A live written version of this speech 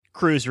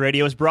Cruise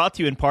Radio is brought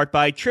to you in part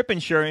by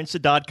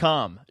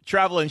tripinsurance.com.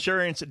 Travel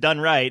insurance done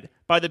right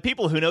by the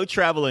people who know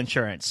travel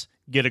insurance.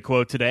 Get a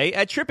quote today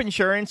at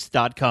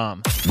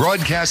tripinsurance.com.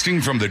 Broadcasting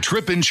from the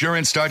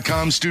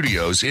tripinsurance.com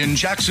studios in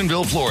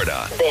Jacksonville,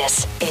 Florida.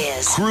 This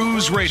is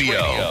Cruise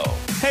Radio.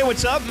 Hey,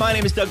 what's up? My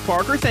name is Doug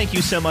Parker. Thank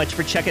you so much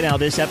for checking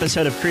out this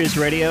episode of Cruise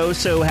Radio.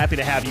 So happy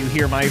to have you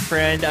here, my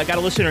friend. I got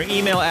a listener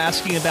email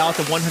asking about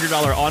the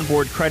 $100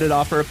 onboard credit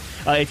offer.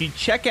 If you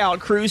check out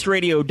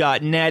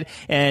cruiseradio.net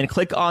and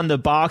click on the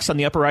box on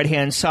the upper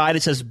right-hand side,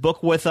 it says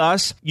book with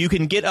us. You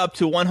can get up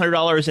to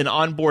 $100 in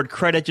onboard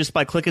credit just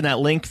by clicking that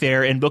link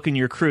there and booking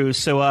your cruise.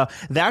 So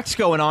that's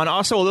going on.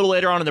 Also, a little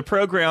later on in the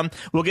program,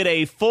 we'll get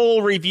a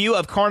full review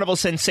of Carnival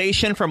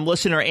Sensation from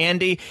listener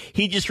Andy.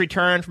 He just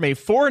returned from a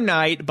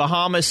 4-night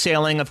Bahamas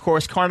sailing. Of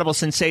course, Carnival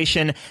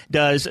Sensation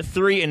does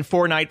 3- and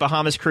 4-night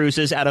Bahamas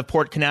cruises out of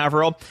Port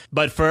Canaveral.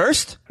 But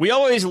first, we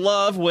always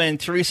love when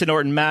Teresa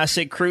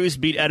Norton-Massick, cruise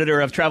beat editor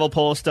of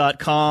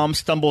TravelPulse.com,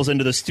 stumbles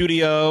into the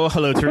studio.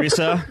 Hello,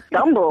 Teresa.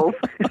 Stumbles?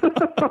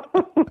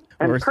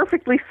 I'm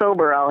perfectly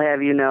sober, I'll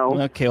have you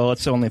know. Okay, well,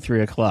 it's only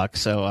 3 o'clock,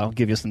 so I'll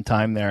give you some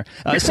time there.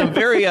 Some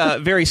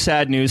very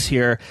sad news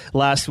here.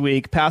 Last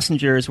week,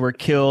 passengers were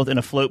killed in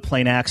a float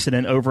plane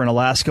accident over in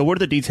Alaska. What are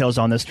the details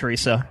on this,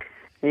 Teresa?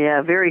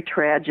 Yeah, very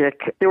tragic.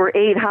 There were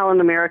 8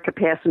 Holland America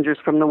passengers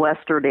from the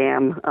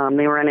Westerdam.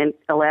 They were on an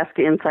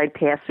Alaska Inside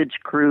Passage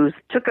cruise,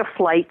 took a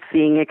flight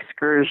seeing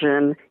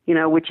excursion,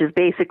 which is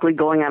basically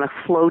going on a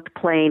float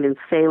plane and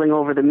sailing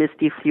over the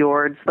misty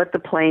fjords. But the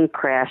plane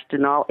crashed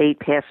and all 8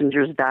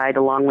 passengers died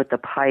along with the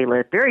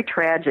pilot. Very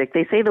tragic.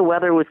 They say the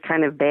weather was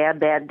kind of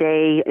bad that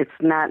day. It's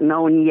not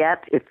known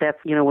yet if that,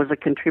 was a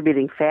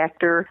contributing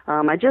factor.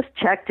 I just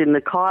checked and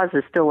the cause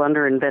is still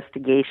under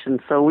investigation.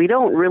 So we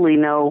don't really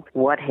know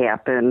what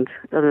happened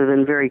other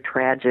than very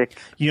tragic.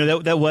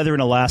 That weather in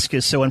Alaska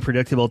is so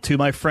unpredictable, too.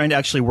 My friend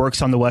actually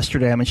works on the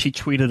Westerdam, and she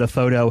tweeted a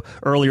photo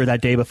earlier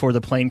that day before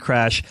the plane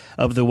crash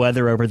of the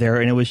weather over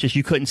there, and it was just,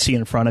 you couldn't see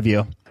in front of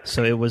you.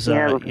 So it was,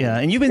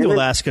 and you've been to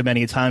Alaska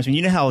many times, and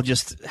you know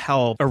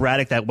how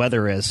erratic that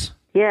weather is.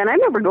 Yeah, and I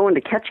remember going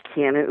to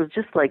Ketchikan. It was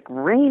just like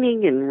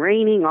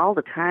raining all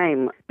the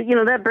time. But,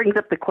 that brings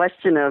up the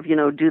question of,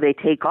 do they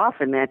take off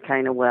in that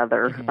kind of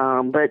weather?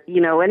 Mm-hmm. But,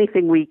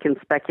 anything we can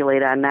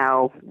speculate on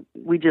now,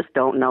 we just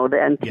don't know. The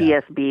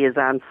NTSB is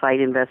on site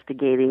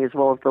investigating as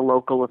well as the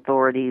local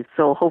authorities.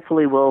 So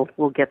hopefully we'll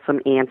get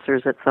some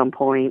answers at some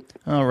point.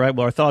 All right.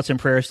 Well, our thoughts and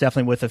prayers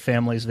definitely with the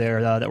families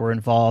there that were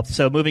involved.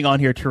 So moving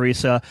on here,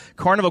 Teresa,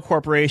 Carnival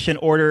Corporation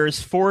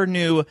orders 4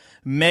 new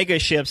mega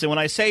ships. And when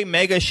I say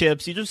mega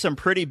ships, these are some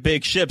pretty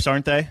big ships,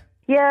 aren't they?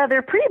 Yeah,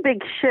 they're pretty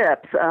big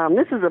ships.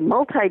 This is a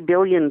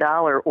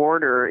multi-billion-dollar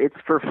order. It's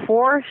for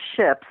 4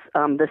 ships.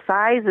 The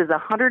size is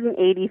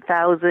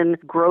 180,000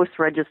 gross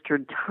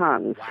registered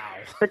tons. Wow.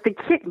 But the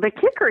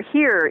kicker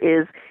here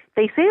is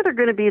they say they're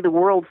going to be the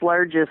world's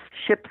largest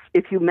ships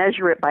if you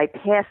measure it by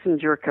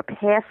passenger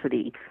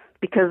capacity,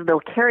 because they'll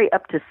carry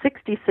up to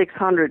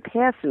 6,600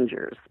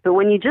 passengers. But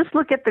when you just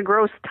look at the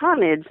gross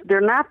tonnage,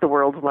 they're not the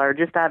world's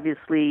largest.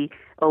 Obviously,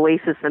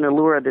 Oasis and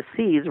Allure of the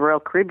Seas,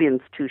 Royal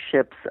Caribbean's 2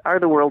 ships, are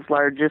the world's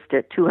largest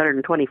at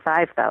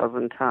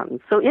 225,000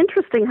 tons. So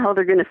interesting how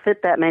they're going to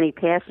fit that many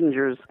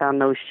passengers on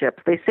those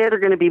ships. They say they're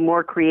going to be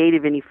more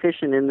creative and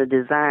efficient in the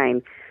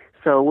design.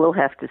 So we'll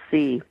have to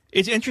see.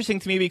 It's interesting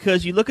to me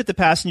because you look at the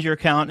passenger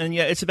count, and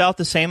it's about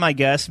the same, I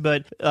guess,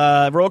 but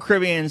Royal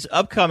Caribbean's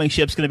upcoming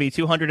ship's going to be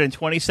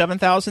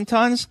 227,000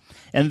 tons,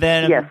 and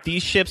then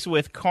these ships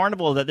with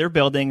Carnival that they're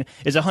building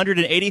is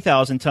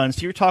 180,000 tons.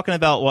 So you're talking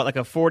about, like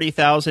a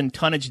 40,000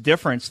 tonnage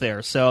difference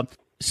there. So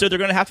they're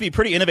going to have to be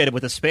pretty innovative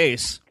with the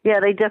space. Yeah,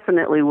 they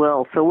definitely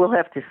will. So we'll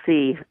have to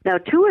see. Now,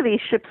 2 of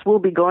these ships will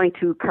be going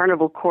to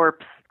Carnival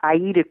Corp's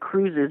AIDA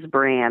Cruises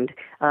brand.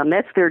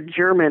 That's their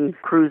German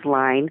cruise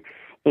line.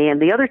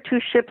 And the other 2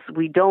 ships,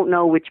 we don't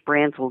know which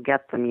brands will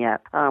get them yet.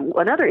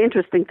 Another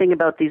interesting thing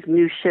about these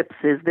new ships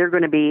is they're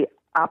going to be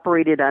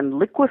operated on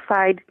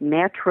liquefied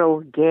natural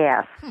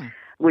gas,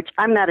 which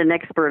I'm not an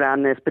expert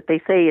on this, but they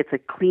say it's a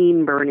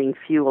clean-burning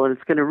fuel, and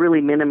it's going to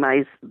really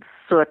minimize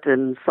soot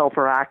and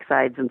sulfur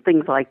oxides and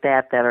things like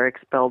that are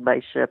expelled by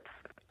ships.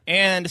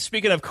 And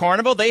speaking of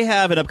Carnival, they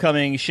have an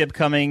upcoming ship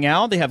coming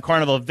out. They have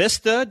Carnival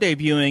Vista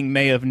debuting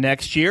May of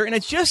next year, and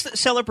it's just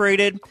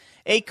celebrated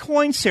a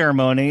coin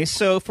ceremony.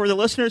 So for the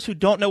listeners who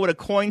don't know what a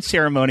coin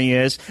ceremony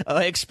is,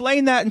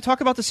 explain that and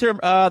talk about the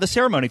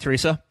ceremony,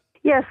 Teresa.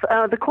 Yes,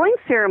 the coin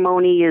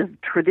ceremony is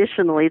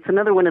traditionally, it's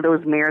another one of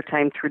those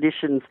maritime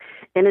traditions,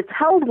 and it's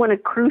held when a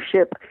cruise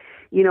ship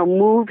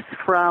moves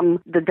from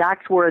the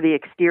docks where the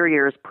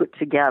exterior is put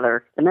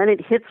together, and then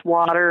it hits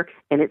water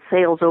and it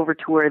sails over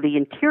to where the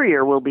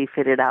interior will be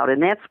fitted out.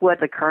 And that's what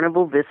the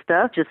Carnival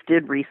Vista just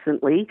did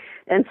recently.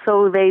 And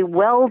so they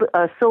weld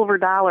a silver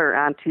dollar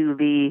onto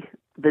the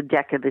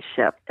deck of the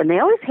ship. And they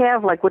always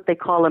have like what they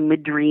call a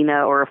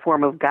madrina, or a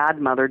form of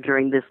godmother,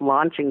 during this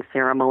launching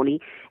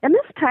ceremony. And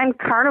this time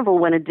Carnival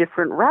went a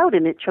different route,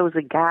 and it chose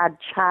a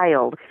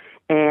godchild.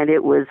 And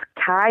it was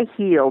Kai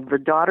Heald, the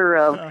daughter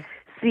of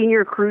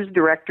Senior Cruise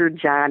Director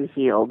John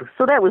Heald.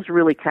 So that was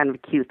really kind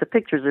of cute. The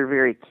pictures are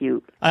very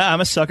cute.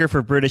 I'm a sucker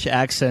for British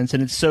accents,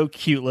 and it's so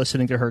cute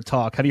listening to her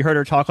talk. Have you heard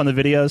her talk on the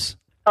videos?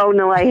 Oh,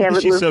 no, I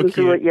haven't She's listened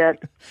so to it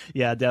yet.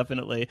 Yeah,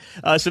 definitely.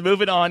 So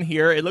moving on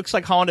here, it looks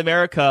like Holland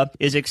America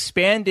is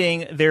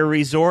expanding their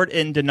resort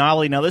in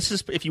Denali. Now, this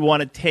is if you want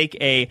to take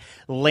a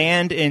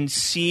land and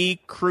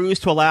sea cruise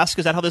to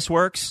Alaska. Is that how this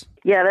works?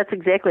 Yeah, that's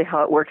exactly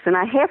how it works, and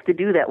I have to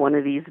do that one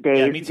of these days.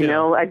 Yeah, me too. You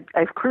know,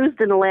 I've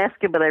cruised in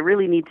Alaska, but I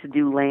really need to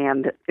do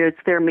land. It's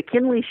their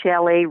McKinley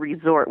Chalet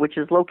Resort, which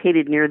is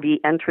located near the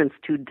entrance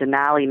to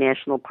Denali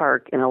National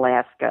Park in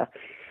Alaska.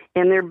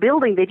 And they're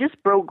building, they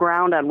just broke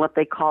ground on what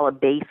they call a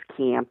base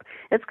camp.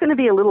 It's going to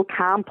be a little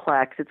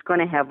complex. It's going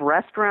to have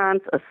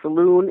restaurants, a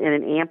saloon, and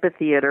an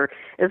amphitheater,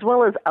 as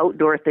well as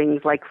outdoor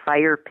things like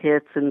fire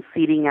pits and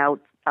seating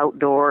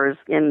outdoors,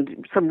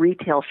 and some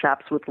retail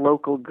shops with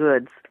local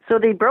goods. So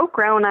they broke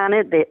ground on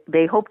it.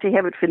 They hope to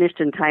have it finished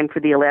in time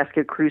for the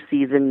Alaska cruise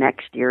season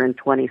next year in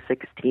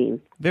 2016.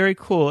 Very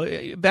cool.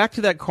 Back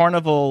to that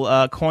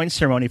Carnival coin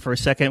ceremony for a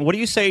second. What do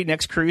you say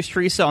next cruise,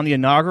 Teresa, on the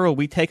inaugural,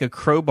 we take a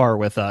crowbar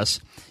with us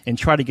and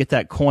try to get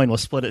that coin. We'll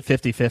split it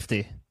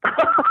 50-50.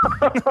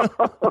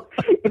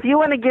 If you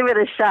want to give it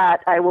a shot,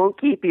 I won't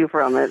keep you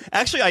from it.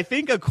 Actually, I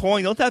think a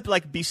coin, don't that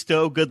like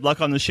bestow good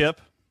luck on the ship?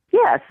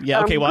 Yes.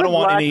 Yeah. Okay. Well, I don't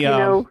want luck, any.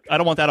 I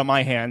don't want that on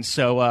my hands,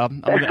 so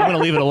I'm going to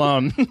leave it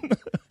alone.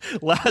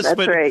 Last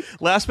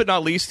but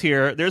not least,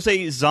 here there's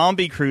a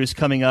zombie cruise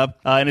coming up,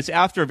 and it's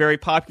after a very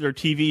popular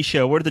TV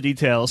show. What are the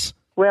details?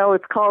 Well,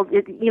 it's called.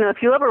 If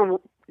you ever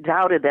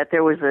doubted that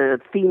there was a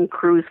themed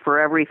cruise for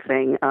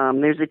everything,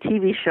 there's a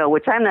TV show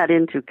which I'm not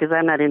into because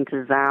I'm not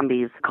into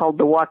zombies, called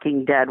The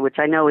Walking Dead, which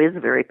I know is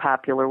very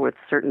popular with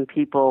certain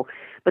people.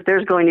 But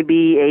there's going to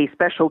be a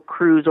special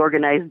cruise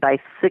organized by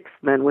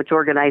Sixthman, which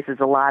organizes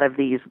a lot of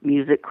these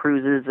music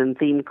cruises and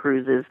theme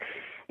cruises.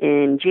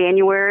 In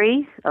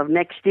January of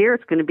next year,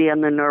 it's going to be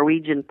on the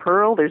Norwegian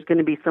Pearl. There's going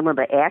to be some of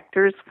the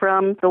actors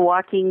from The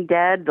Walking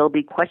Dead. There'll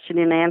be question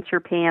and answer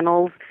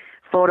panels,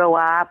 photo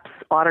ops,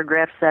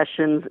 autograph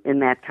sessions,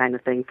 and that kind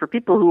of thing for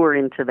people who are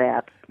into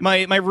that.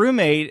 My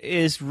roommate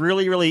is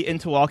really, really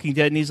into Walking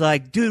Dead, and he's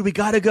like, dude, we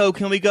got to go.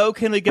 Can we go?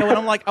 Can we go? And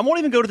I'm like, I won't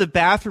even go to the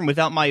bathroom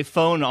without my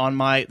phone on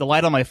the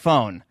light on my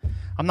phone.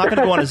 I'm not going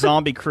to go on a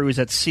zombie cruise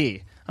at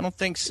sea. I don't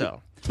think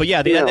so. But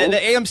yeah, the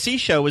AMC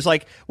show is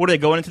like, what are they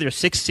going into their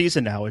 6th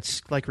season now?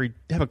 It's like they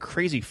have a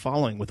crazy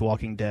following with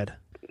Walking Dead.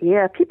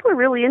 Yeah, people are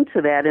really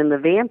into that, and the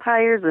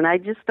vampires, and I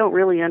just don't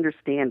really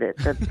understand it.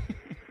 But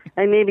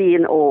I may be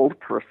an old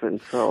person,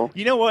 so.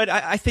 You know what?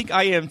 I think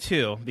I am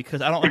too,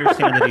 because I don't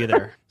understand it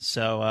either.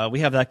 So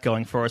we have that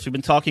going for us. We've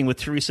been talking with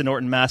Teresa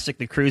Norton-Masick,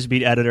 the Cruise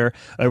Beat editor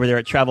over there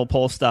at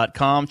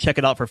TravelPulse.com. Check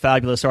it out for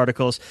fabulous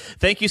articles.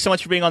 Thank you so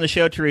much for being on the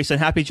show, Teresa,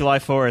 and happy July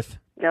 4th.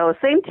 No,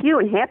 same to you,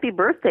 and happy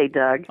birthday,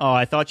 Doug. Oh,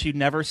 I thought you'd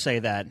never say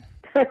that.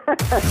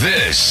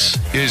 This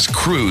is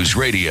Cruise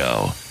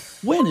Radio.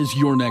 When is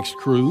your next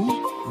cruise?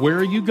 Where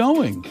are you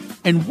going?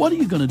 And what are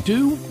you going to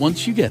do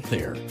once you get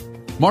there?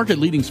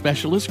 Market-leading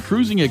specialist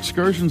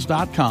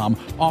CruisingExcursions.com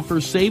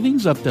offers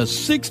savings up to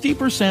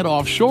 60%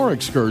 offshore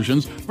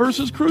excursions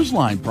versus cruise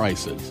line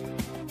prices.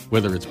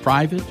 Whether it's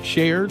private,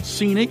 shared,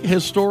 scenic,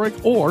 historic,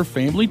 or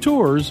family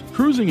tours,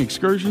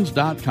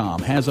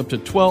 CruisingExcursions.com has up to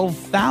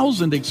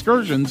 12,000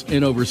 excursions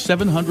in over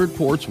 700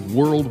 ports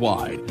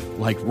worldwide,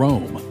 like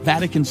Rome,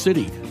 Vatican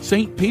City,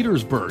 St.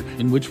 Petersburg,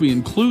 in which we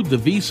include the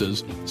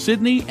visas,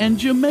 Sydney, and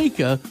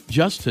Jamaica,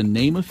 just to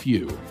name a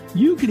few.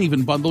 You can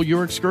even bundle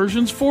your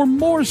excursions for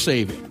more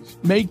savings.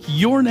 Make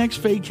your next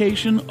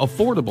vacation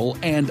affordable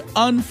and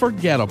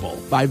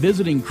unforgettable by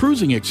visiting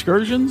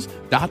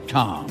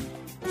CruisingExcursions.com.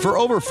 For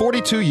over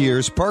 42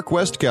 years, Park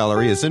West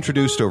Gallery has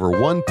introduced over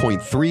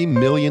 1.3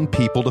 million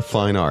people to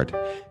fine art.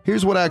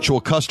 Here's what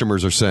actual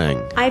customers are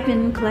saying. I've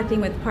been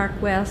collecting with Park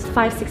West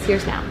 5-6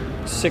 years now.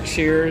 6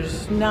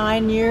 years.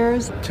 9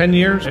 years. 10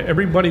 years.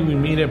 Everybody we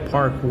meet at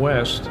Park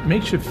West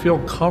makes you feel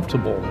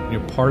comfortable.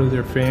 You're part of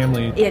their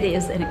family. It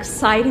is an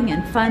exciting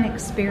and fun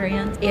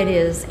experience. It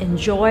is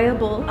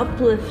enjoyable,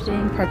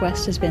 uplifting. Park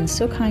West has been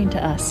so kind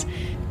to us.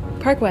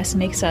 Park West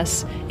makes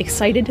us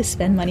excited to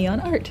spend money on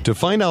art. To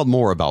find out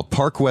more about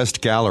Park West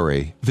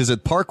Gallery,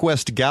 visit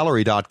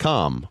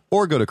parkwestgallery.com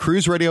or go to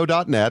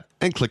cruiseradio.net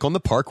and click on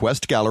the Park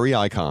West Gallery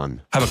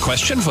icon. Have a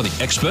question for the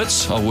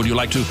experts, or would you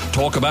like to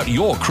talk about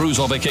your cruise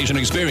or vacation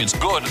experience,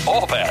 good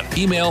or bad?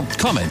 Email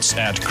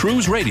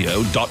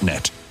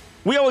comments@cruiseradio.net.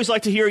 We always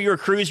like to hear your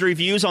cruise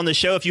reviews on the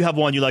show. If you have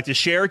one you'd like to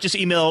share, just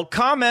email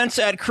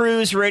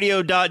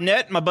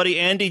comments@cruiseradio.net. My buddy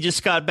Andy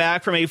just got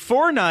back from a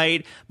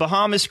 4-night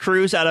Bahamas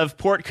cruise out of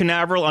Port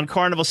Canaveral on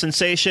Carnival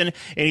Sensation,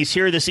 and he's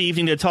here this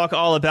evening to talk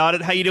all about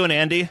it. How you doing,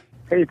 Andy?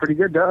 Hey, pretty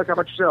good, Doug. How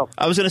about yourself?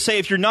 I was going to say,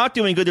 if you're not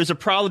doing good, there's a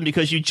problem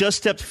because you just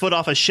stepped foot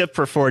off a ship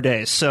for 4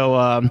 days. So,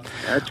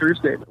 that's a true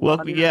statement.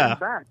 Well, yeah.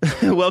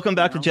 Welcome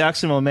back to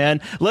Jacksonville,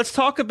 man. Let's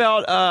talk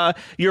about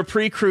your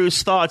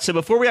pre-cruise thoughts. So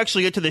before we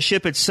actually get to the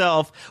ship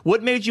itself,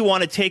 what made you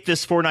want to take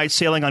this 4-night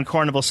sailing on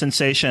Carnival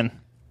Sensation?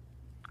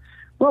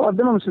 Well, I've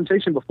been on the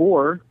Sensation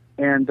before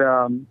and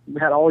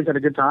always had a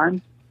good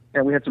time.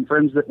 and we had some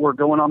friends that were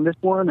going on this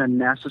one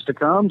and asked us to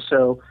come.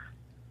 So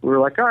we were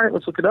like, all right,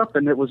 let's look it up.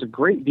 And it was a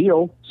great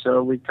deal.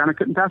 So we kind of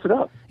couldn't pass it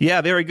up.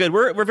 Yeah, very good.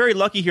 We're very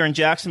lucky here in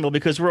Jacksonville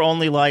because we're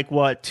only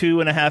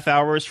 2.5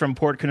 hours from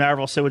Port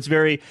Canaveral. So it's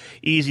very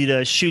easy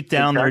to shoot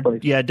down there.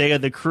 Yeah, day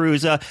of the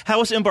cruise. How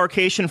was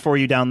embarkation for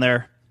you down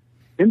there?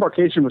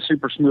 Embarkation was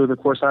super smooth. Of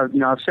course, I've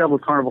sailed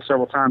with Carnival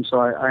several times, so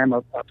I am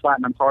a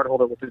platinum card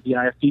holder with the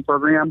VIFP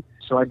program.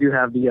 So I do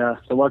have the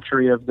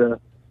luxury of the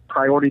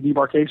priority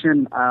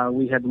debarkation.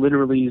 We had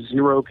literally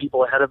 0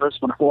 people ahead of us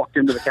when I walked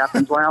into the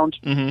captain's lounge.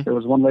 Mm-hmm. There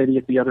was one lady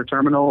at the other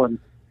terminal, and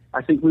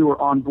I think we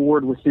were on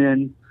board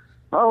within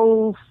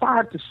 5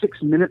 to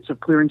 6 minutes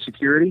of clearing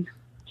security.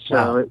 So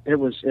wow. It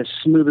was as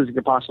smooth as it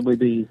could possibly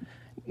be.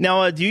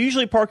 Now, do you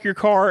usually park your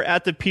car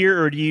at the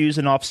pier, or do you use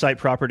an off-site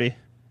property?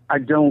 I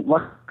don't.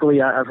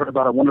 Luckily, I've heard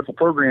about a wonderful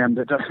program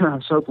that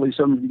hopefully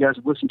some of you guys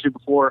have listened to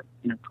before,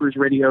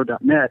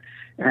 cruiseradio.net.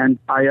 And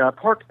I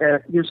parked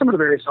at some of the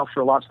various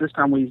offshore lots. This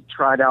time we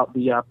tried out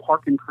the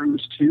Park and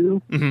Cruise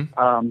 2.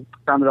 Mm-hmm.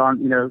 Found it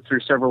on, through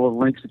several of the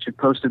links that you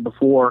posted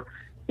before.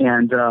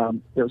 And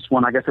it was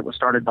one, I guess it was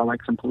started by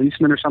some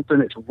policemen or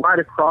something. It's right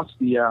across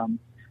the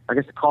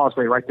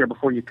causeway right there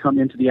before you come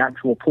into the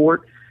actual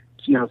port.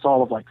 It's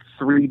all of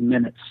 3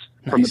 minutes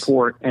from the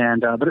port.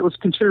 And but it was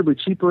considerably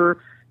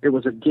cheaper. It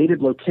was a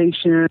gated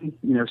location,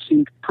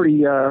 seemed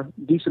pretty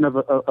decent of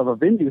a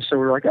venue. So we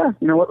were like,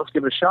 you know what, let's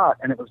give it a shot.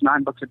 And it was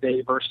 $9 a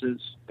day versus,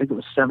 I think it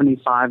was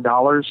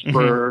 $75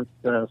 for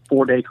the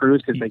 4-day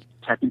cruise because they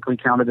technically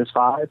counted as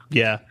 5.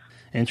 Yeah.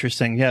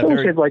 Interesting. Yeah. So we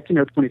saved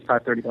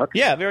 $25-$30.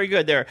 Yeah, very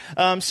good there.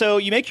 So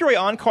you make your way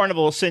on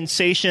Carnival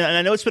Sensation, and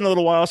I know it's been a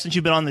little while since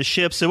you've been on the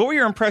ship. So what were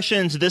your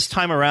impressions this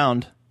time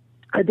around?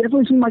 It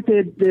definitely seemed like they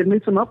had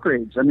made some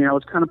upgrades. I mean, I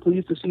was kind of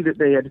pleased to see that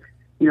they had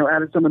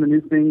added some of the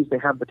new things. They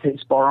have the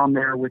taste bar on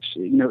there, which,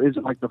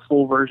 isn't like the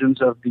full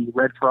versions of the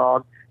Red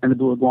Frog and the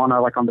Blue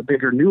Iguana, like on the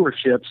bigger, newer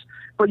ships.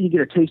 But you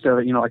get a taste of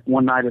it,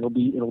 one night it'll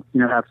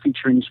have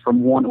featurings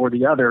from one or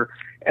the other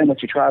and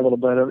let you try a little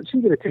bit of it. So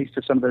you get a taste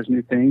of some of those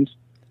new things.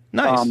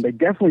 Nice. They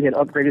definitely had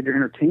upgraded their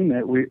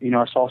entertainment.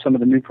 I saw some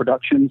of the new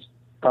productions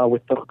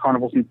with the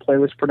Carnival's new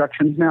playlist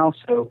productions now.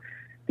 So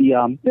the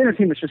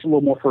entertainment's just a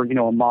little more for,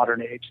 a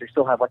modern age. They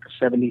still have a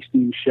 70s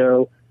themed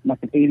show, like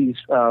an 80s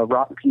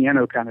rock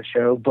piano kind of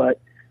show, but,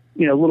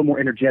 a little more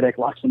energetic,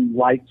 lots of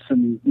lights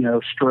and,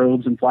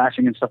 strobes and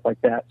flashing and stuff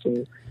like that.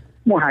 So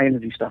more high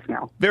energy stuff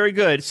now. Very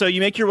good. So you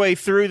make your way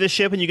through the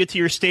ship and you get to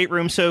your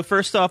stateroom. So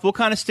first off, what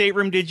kind of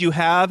stateroom did you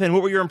have and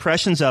what were your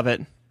impressions of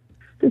it?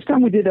 This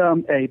time we did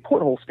a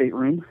porthole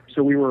stateroom.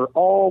 So we were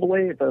all the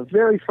way at the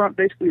very front,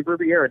 basically, of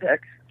Riviera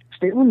deck.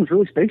 Stateroom was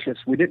really spacious.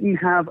 We didn't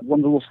have one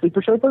of the little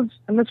sleeper sofas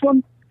in this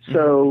one.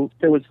 So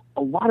there was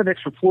a lot of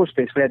extra floor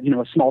space. We had,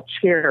 a small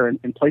chair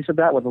in place of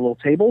that with a little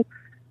table.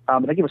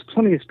 But they gave us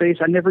plenty of space.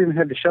 I never even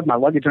had to shove my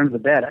luggage under the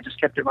bed. I just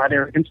kept it right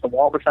there against the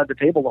wall beside the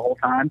table the whole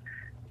time.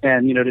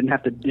 And, didn't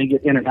have to dig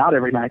it in and out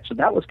every night. So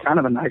that was kind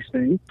of a nice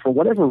thing. For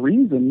whatever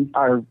reason,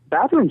 our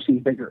bathroom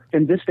seemed bigger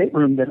in this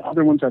stateroom than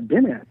other ones I've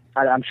been in.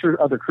 I'm sure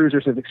other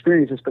cruisers have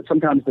experienced this, but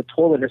sometimes the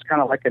toilet is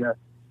kind of like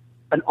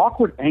an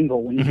awkward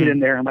angle when you get in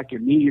there and your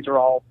knees are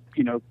all,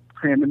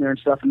 crammed in there and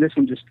stuff. And this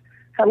one just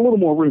had a little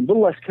more room, a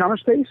little less counter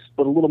space,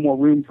 but a little more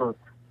room for,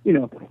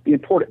 the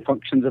important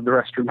functions of the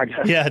restroom, I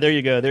guess. Yeah, there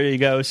you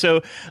go.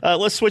 So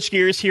let's switch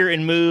gears here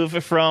and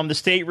move from the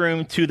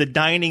stateroom to the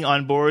dining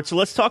on board. So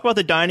let's talk about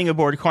the dining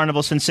aboard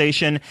Carnival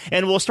Sensation.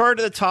 And we'll start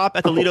at the top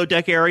at the Lido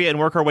deck area and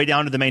work our way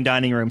down to the main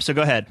dining room. So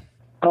go ahead.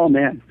 Oh,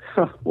 man.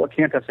 What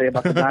can't I say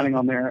about the dining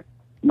on there?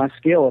 My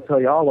scale will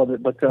tell you all of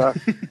it. But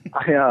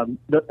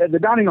the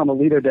dining on the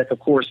Lido deck, of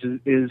course,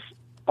 is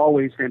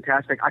always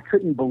fantastic. I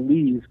couldn't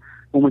believe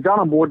when we got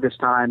on board this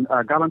time,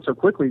 got on so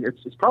quickly,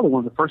 it's probably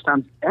one of the first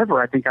times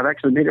ever I think I've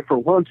actually made it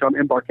for lunch on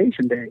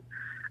embarkation day.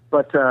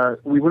 But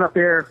we went up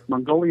there,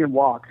 Mongolian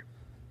Walk.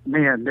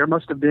 Man, there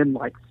must have been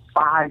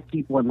 5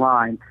 people in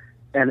line.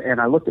 And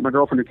I looked at my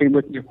girlfriend who came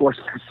with me, of course,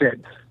 and I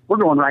said, we're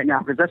going right now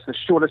because that's the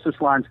shortest this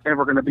line's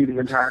ever going to be the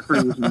entire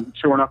cruise. And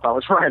sure enough, I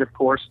was right, of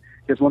course,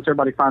 because once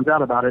everybody finds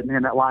out about it,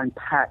 man, that line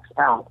packs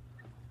out.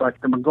 But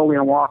the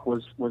Mongolian Walk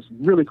was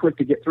really quick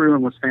to get through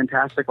and was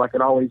fantastic like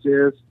it always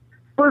is.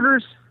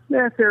 Burgers,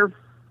 yeah, they're,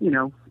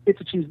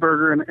 it's a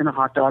cheeseburger and a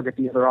hot dog at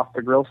the other off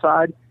the grill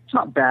side. It's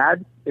not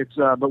bad. It's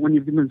but when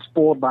you've been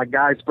spoiled by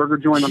Guy's Burger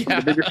Joint on some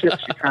of the bigger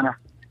ships,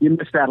 you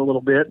miss that a little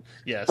bit.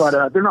 Yes.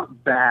 But they're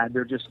not bad.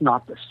 They're just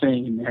not the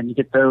same. And you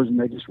get those, and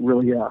they just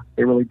really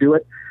do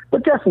it.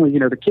 But definitely,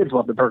 the kids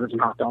love the burgers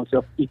and hot dogs.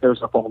 They'll eat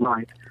those up all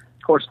night.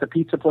 Of course, the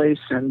pizza place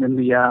and then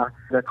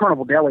the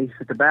Carnival Deli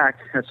at the back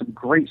has some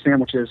great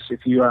sandwiches.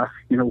 If you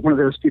one of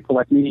those people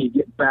like me, you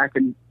get back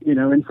and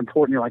in from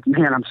port and you're like,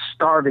 man, I'm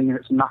starving and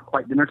it's not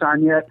quite dinner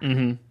time yet,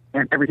 and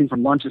everything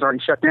from lunch is already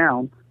shut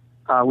down.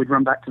 We'd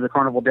run back to the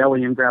Carnival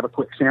Deli and grab a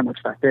quick sandwich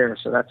back there.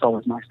 So that's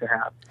always nice to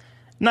have.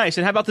 Nice.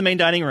 And how about the main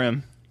dining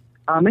room?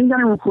 Main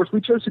dining room, of course,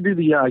 we chose to do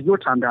the your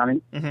time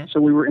dining.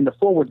 So we were in the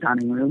forward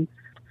dining room.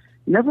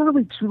 Never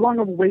really too long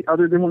of a wait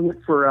other than when we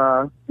went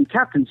for the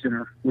Captain's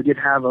Dinner. We did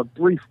have a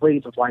brief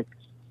wait of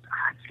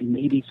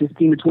maybe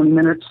 15 to 20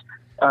 minutes.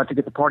 to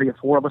get the party of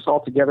 4 of us all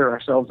together,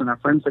 ourselves and our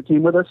friends that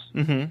came with us.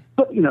 Mm-hmm.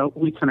 But,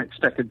 we kind of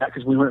expected that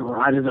because we went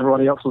right as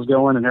everybody else was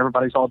going and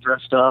everybody's all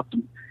dressed up.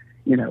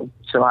 And,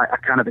 so I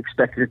kind of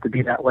expected it to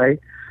be that way.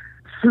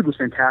 Food was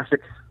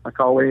fantastic, like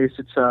always.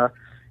 It's,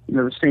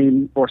 the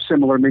same or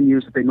similar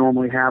menus that they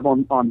normally have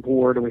on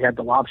board. And we had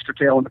the lobster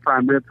tail and the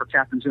prime rib for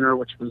captain's dinner,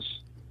 which was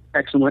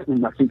excellent.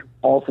 And I think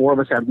all 4 of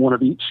us had one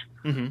of each.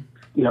 Mm-hmm.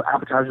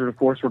 Appetizers, of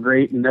course, were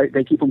great, and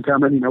they keep them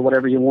coming,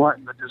 whatever you want.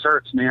 And the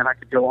desserts, man, I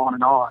could go on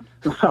and on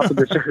about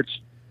the desserts.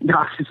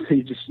 No,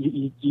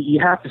 you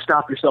have to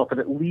stop yourself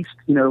at least,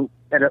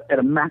 at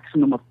a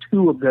maximum of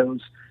 2 of those.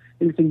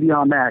 Anything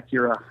beyond that,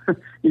 you're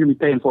gonna be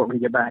paying for it when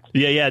you get back.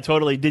 Yeah,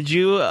 totally. Did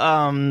you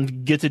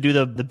get to do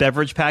the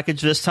beverage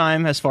package this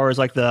time, as far as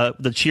like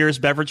the Cheers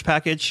beverage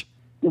package?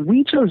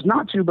 We chose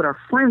not to, but our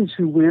friends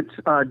who went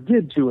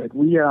did do it.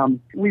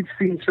 We've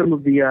seen some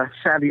of the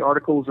savvy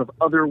articles of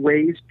other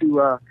ways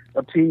to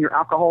obtain your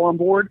alcohol on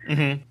board,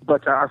 mm-hmm.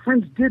 but our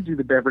friends did do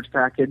the beverage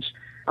package.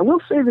 I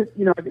will say that,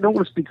 I don't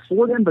want to speak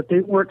for them, but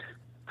they weren't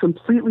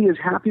completely as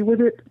happy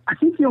with it. I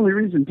think the only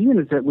reason being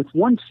is that with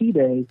 1 sea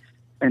day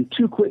and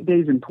 2 quick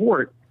days in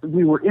port,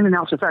 we were in and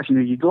out so fast.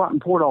 You go out in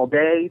port all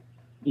day,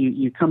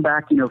 you come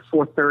back,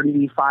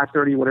 4:30,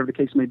 5:30, whatever the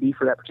case may be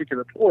for that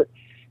particular port.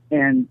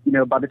 And,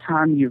 by the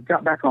time you've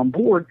got back on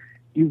board,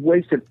 you've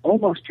wasted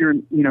almost your,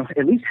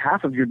 at least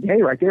half of your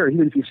day right there,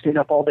 even if you stayed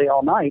up all day,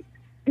 all night,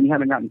 and you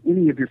haven't gotten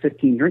any of your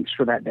 15 drinks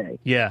for that day.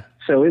 Yeah.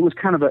 So it was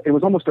it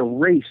was almost a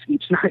race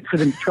each night for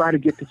them to try to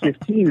get to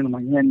 15. And I'm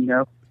like, man,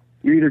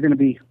 you're either going to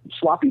be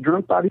sloppy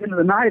drunk by the end of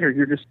the night, or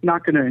you're just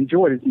not going to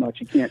enjoy it as much.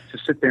 You can't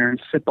just sit there and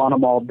sip on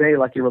them all day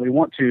like you really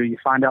want to. You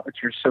find out that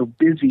you're so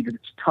busy that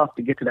it's tough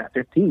to get to that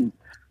 15.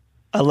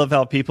 I love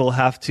how people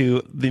have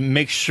to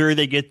make sure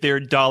they get their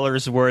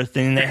dollar's worth,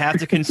 and they have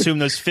to consume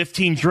those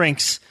 15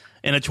 drinks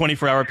in a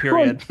 24-hour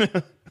period.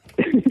 Well,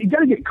 you got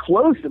to get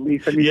close at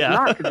least. I mean, it's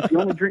not, because if you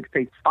only drink,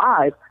 say,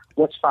 5,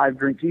 what's 5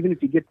 drinks? Even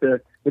if you get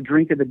the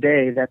drink of the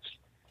day, that's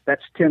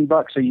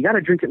 $10. So you got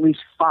to drink at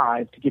least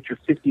 5 to get your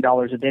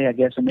 $50 a day, I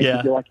guess, and make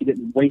you feel like you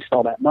didn't waste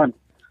all that money.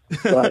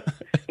 But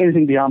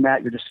anything beyond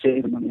that, you're just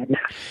saving money, I guess.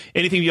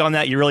 Anything beyond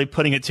that, you're really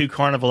putting it to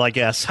Carnival, I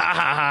guess. Ha,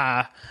 ha,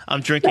 ha.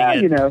 I'm drinking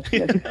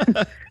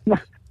it.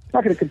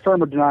 Not going to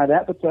confirm or deny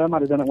that, but I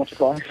might have done it once or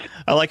twice.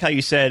 I like how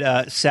you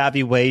said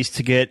savvy ways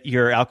to get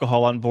your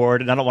alcohol on board,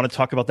 and I don't want to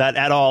talk about that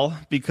at all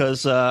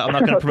because I'm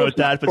not going to promote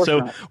that. But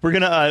so we're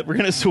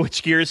gonna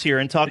switch gears here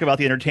and talk about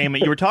the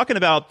entertainment. You were talking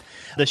about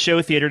the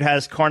show theater. It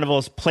has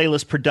Carnival's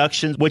Playlist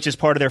Productions, which is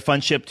part of their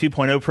Funship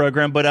 2.0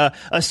 program. But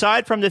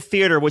aside from the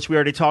theater, which we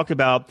already talked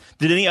about,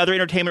 did any other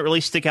entertainment really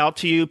stick out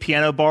to you?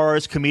 Piano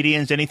bars,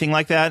 comedians, anything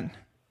like that?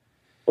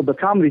 Well, the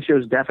comedy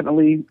shows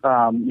definitely,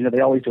 they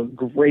always do a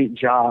great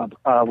job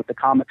with the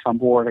comics on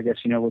board, I guess,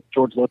 with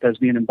George Lopez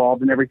being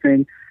involved in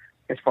everything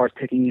as far as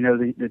picking,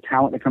 the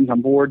talent that comes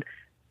on board.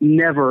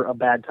 Never a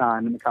bad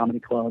time in the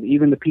comedy club.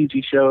 Even the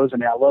PG shows, I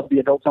mean, I love the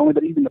adults only,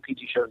 but even the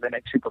PG shows, they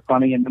make super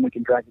funny, and then we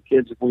can drag the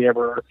kids if we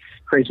ever are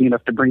crazy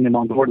enough to bring them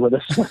on board with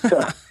us.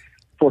 But,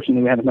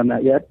 fortunately, we haven't done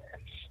that yet.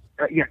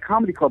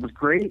 Comedy Club was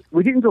great.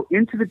 We didn't go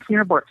into the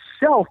piano bar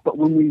itself, but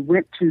when we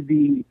went to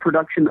the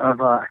production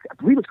of, I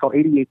believe it's called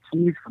 88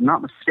 Keys, if I'm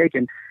not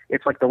mistaken,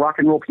 it's like the rock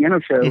and roll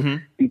piano show. Mm-hmm.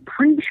 The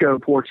pre-show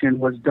portion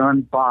was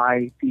done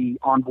by the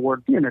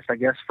onboard pianist, I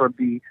guess, for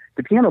the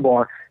piano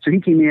bar. So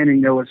he came in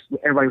and,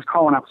 everybody was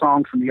calling out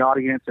songs from the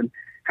audience and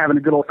having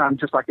a good old time,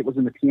 just like it was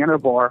in the piano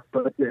bar.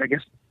 But I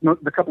guess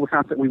the couple of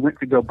times that we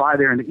went to go by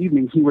there in the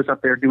evening, he was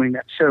up there doing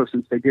that show,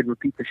 since they did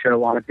repeat the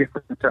show on a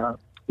different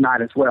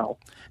night as well.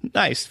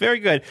 Nice. Very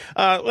good.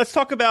 Let's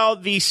talk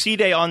about the sea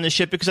day on the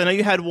ship, because I know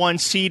you had one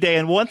sea day,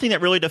 and one thing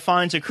that really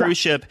defines a cruise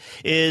ship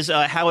is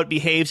how it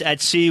behaves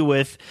at sea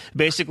with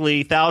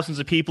basically thousands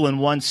of people in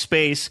one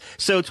space.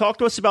 So talk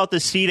to us about the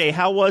sea day.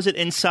 How was it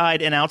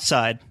inside and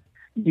outside?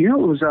 It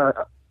was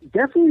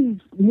definitely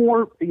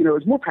more, it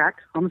was more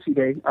packed on the sea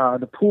day.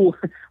 The pool,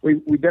 we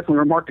definitely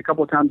remarked a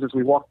couple of times as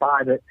we walked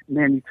by that,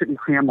 man, you couldn't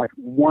cram like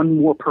one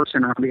more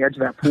person around the edge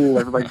of that pool.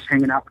 Everybody's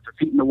hanging out with their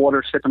feet in the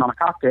water, sipping on a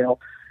cocktail.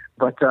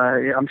 But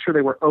I'm sure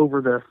they were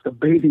over the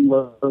bathing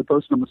load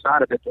posted on the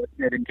side of it, but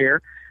they didn't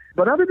care.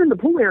 But other than the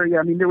pool area,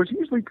 I mean, there was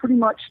usually pretty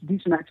much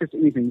decent access to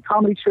anything.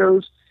 Comedy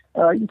shows,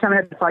 you kind of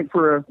had to fight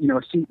for a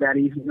seat that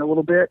evening a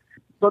little bit.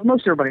 But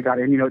most everybody got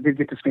in. It did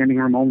get to standing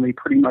room only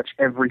pretty much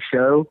every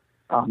show.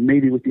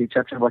 Maybe with the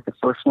exception of like the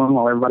first one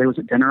while everybody was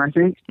at dinner, I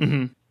think.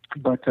 Mm-hmm.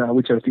 But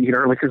we chose to eat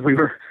early because we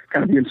were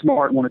kind of being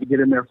smart and wanted to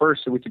get in there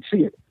first so we could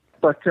see it.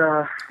 But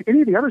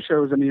any of the other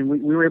shows, I mean,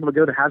 we were able to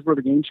go to Hasbro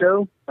the Game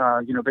Show,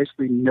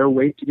 basically no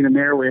wait to get in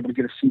there. We were able to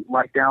get a seat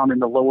right down in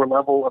the lower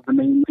level of the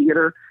main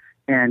theater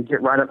and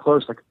get right up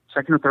close, like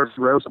second or third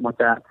row, something like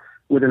that,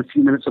 within a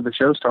few minutes of the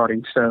show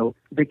starting. So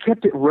they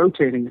kept it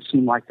rotating. It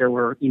seemed like there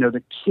were,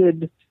 the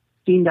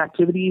kid-themed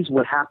activities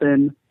would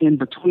happen in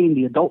between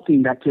the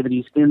adult-themed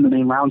activities in the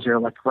main lounge there,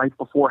 like right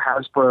before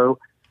Hasbro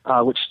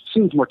which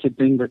seems more kid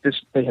thing, but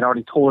they had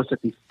already told us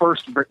at the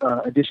first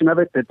edition of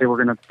it that they were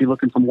going to be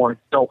looking for more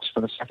adults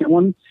for the second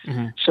one.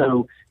 Mm-hmm.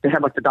 So they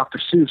had like the Dr.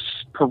 Seuss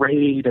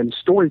parade and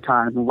story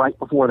time right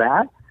before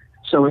that.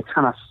 So it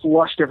kind of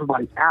flushed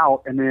everybody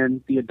out, and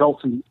then the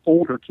adults and the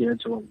older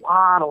kids, there were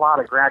a lot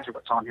of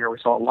graduates on here. We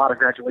saw a lot of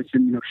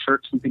graduation,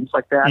 shirts and things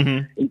like that,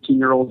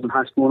 18-year-olds in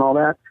high school and all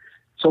that.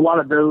 So a lot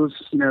of those,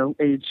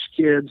 age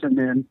kids and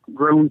then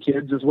grown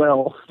kids as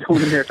well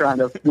going in there trying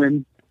to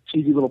win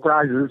cheesy little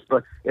prizes,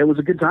 but it was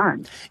a good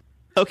time.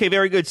 Okay,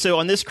 very good. So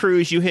on this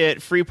cruise, you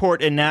hit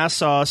Freeport and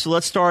Nassau. So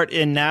let's start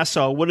in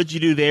Nassau. What did you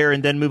do there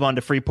and then move on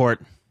to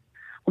Freeport?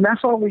 Well,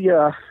 Nassau, we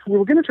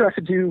were going to try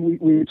to do,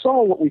 we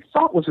saw what we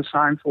thought was a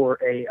sign for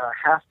a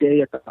half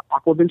day at the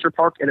Aquaventure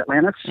Park at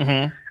Atlantis.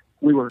 Mm-hmm.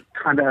 We were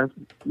kind of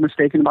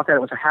mistaken about that.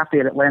 It was a half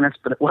day at Atlantis,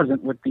 but it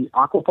wasn't with the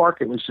Aqua Park.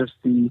 It was just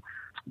the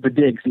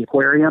digs, the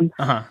aquarium,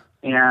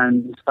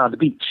 and the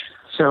beach.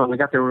 So we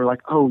got there, we were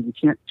like, oh, you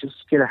can't just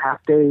get a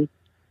half day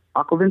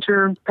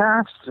Aquaventure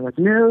pass? They're like,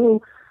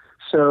 no.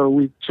 So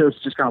we chose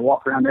to just kind of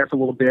walk around there for a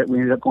little bit. We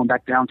ended up going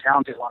back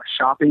downtown, did a lot of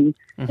shopping.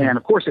 Mm-hmm. And,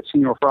 of course, at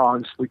Señor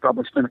Frog's, we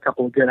probably spent a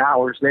couple of good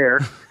hours there,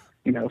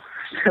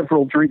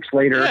 several drinks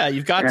later. Yeah,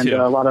 you've got and,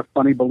 to. a lot of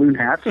funny balloon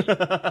hats.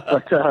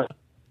 But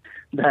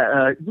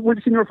we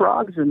went to Señor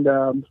Frog's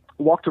and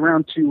walked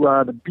around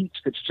to the beach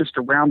that's just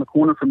around the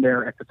corner from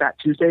there at the Fat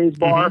Tuesdays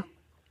bar,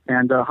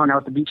 and hung out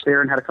at the beach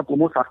there and had a couple of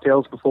more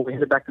cocktails before we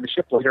headed back to the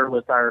ship later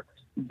with our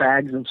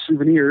bags of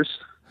souvenirs.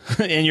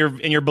 and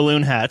your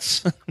balloon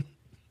hats.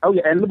 Oh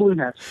yeah, and the balloon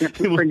hats.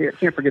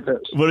 Can't forget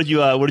those. What did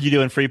you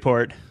do in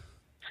Freeport?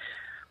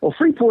 Well,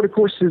 Freeport, of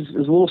course, is a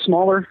little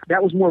smaller.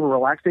 That was more of a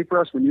relaxed day for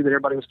us. We knew that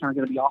everybody was kind of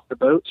going to be off the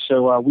boat,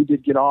 so we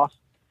did get off,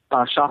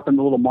 shop in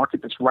the little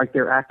market that's right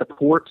there at the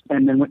port,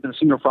 and then went to the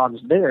Señor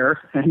Frog's there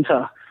and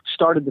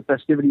started the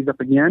festivities up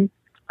again.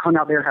 Hung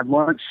out there, had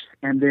lunch,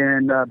 and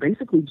then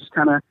basically just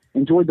kind of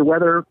enjoyed the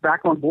weather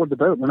back on board the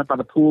boat. Went up by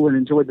the pool and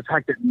enjoyed the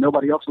fact that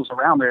nobody else was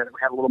around there, that we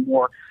had a little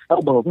more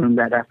elbow room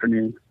that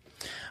afternoon.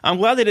 I'm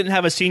glad they didn't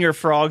have a Señor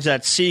Frog's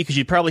at sea, because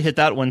you'd probably hit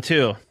that one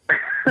too.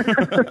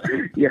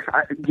 Yes,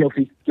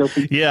 guilty.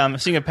 Yeah, I'm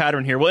seeing a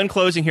pattern here. Well, in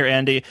closing here,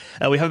 Andy,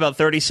 we have about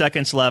 30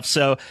 seconds left,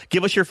 so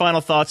give us your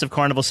final thoughts of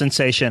Carnival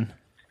Sensation.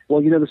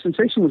 Well, the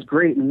Sensation was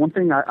great, and one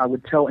thing I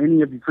would tell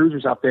any of you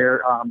cruisers out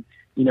there,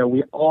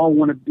 we all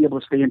want to be able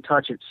to stay in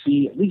touch at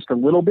sea at least a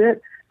little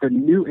bit. The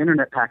new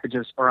internet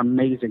packages are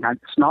amazing.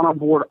 It's not on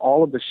board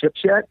all of the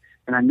ships yet,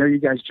 and I know you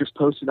guys just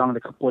posted on it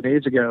a couple of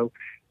days ago,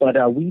 but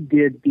we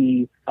did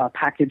the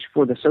package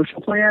for the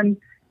social plan,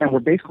 and we're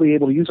basically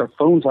able to use our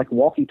phones like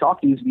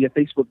walkie-talkies via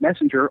Facebook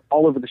Messenger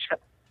all over the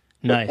ship.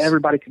 Nice. So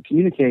everybody could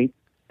communicate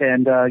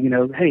and,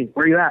 hey,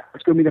 where are you at?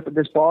 Let's go meet up at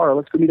this bar, or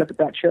let's go meet up at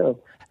that show.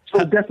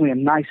 So it's definitely a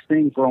nice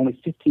thing for only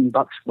 $15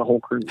 for the whole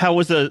cruise. How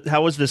was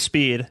the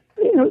speed?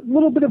 A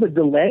little bit of a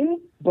delay,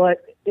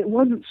 but it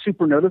wasn't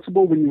super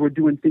noticeable when you were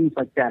doing things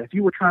like that. If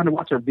you were trying to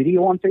watch a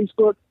video on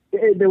Facebook,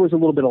 there was a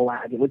little bit of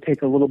lag. It would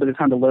take a little bit of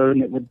time to load,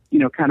 and it would,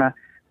 kind of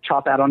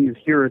chop out on you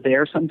here or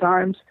there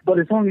sometimes. But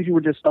as long as you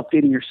were just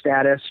updating your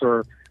status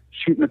or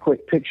shooting a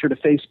quick picture to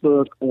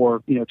Facebook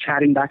or,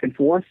 chatting back and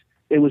forth,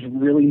 it was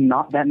really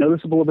not that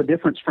noticeable of a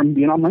difference from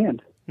being on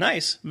land.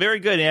 Nice. Very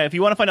good. Yeah, if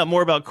you want to find out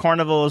more about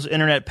Carnival's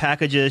internet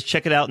packages,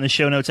 check it out in the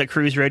show notes at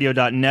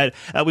cruiseradio.net.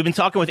 We've been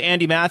talking with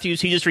Andy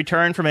Matthews. He just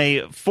returned from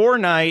a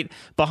 4-night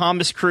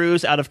Bahamas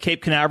cruise out of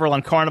Cape Canaveral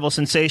on Carnival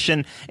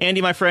Sensation.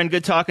 Andy, my friend,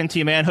 good talking to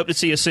you, man. Hope to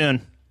see you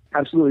soon.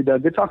 Absolutely,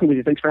 Doug. Good talking with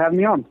you. Thanks for having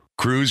me on.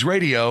 Cruise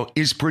Radio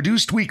is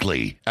produced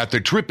weekly at the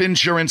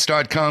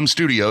tripinsurance.com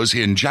studios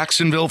in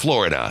Jacksonville,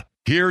 Florida.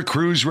 Hear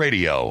Cruise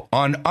Radio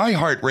on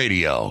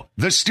iHeartRadio,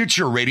 the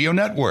Stitcher Radio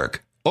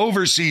Network,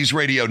 Overseas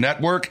Radio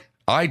Network,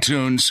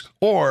 iTunes,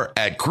 or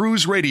at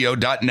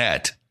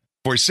cruiseradio.net.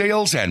 For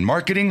sales and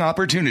marketing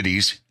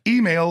opportunities,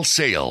 email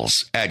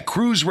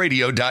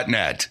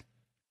sales@cruiseradio.net.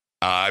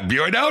 I'm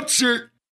your announcer,